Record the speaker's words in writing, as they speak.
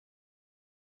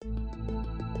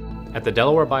At the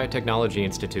Delaware Biotechnology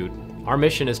Institute, our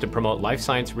mission is to promote life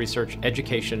science research,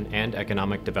 education, and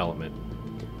economic development.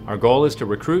 Our goal is to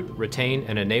recruit, retain,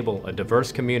 and enable a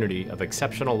diverse community of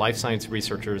exceptional life science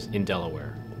researchers in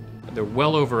Delaware. There are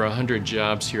well over 100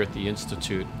 jobs here at the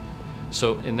Institute.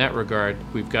 So in that regard,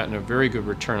 we've gotten a very good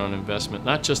return on investment,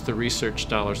 not just the research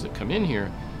dollars that come in here,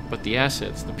 but the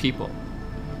assets, the people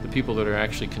that are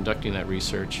actually conducting that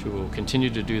research, who will continue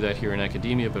to do that here in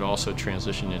academia, but also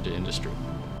transition into industry.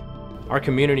 Our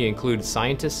community includes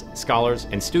scientists, scholars,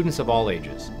 and students of all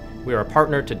ages. We are a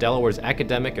partner to Delaware's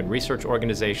academic and research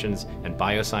organizations and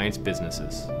bioscience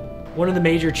businesses. One of the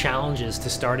major challenges to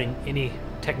starting any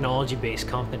technology-based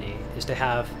company is to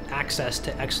have access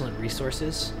to excellent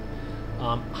resources,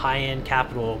 high-end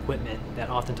capital equipment that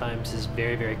oftentimes is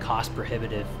very, very cost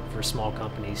prohibitive for small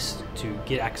companies to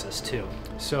get access to.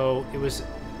 So it was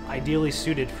ideally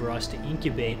suited for us to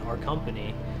incubate our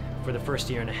company for the first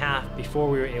year and a half before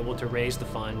we were able to raise the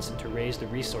funds and to raise the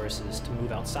resources to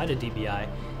move outside of DBI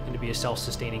and to be a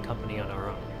self-sustaining company on our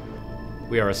own.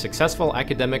 We are a successful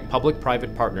academic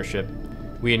public-private partnership.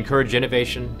 We encourage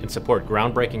innovation and support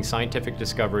groundbreaking scientific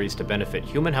discoveries to benefit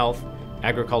human health,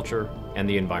 agriculture, and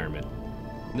the environment.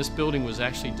 This building was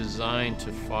actually designed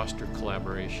to foster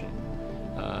collaboration.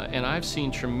 And I've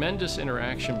seen tremendous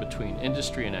interaction between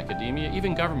industry and academia,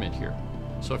 even government here.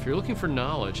 So if you're looking for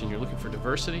knowledge and you're looking for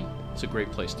diversity, it's a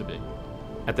great place to be.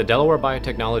 At the Delaware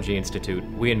Biotechnology Institute,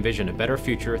 we envision a better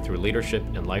future through leadership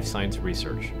in life science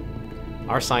research.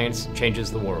 Our science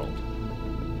changes the world.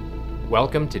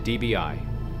 Welcome to DBI.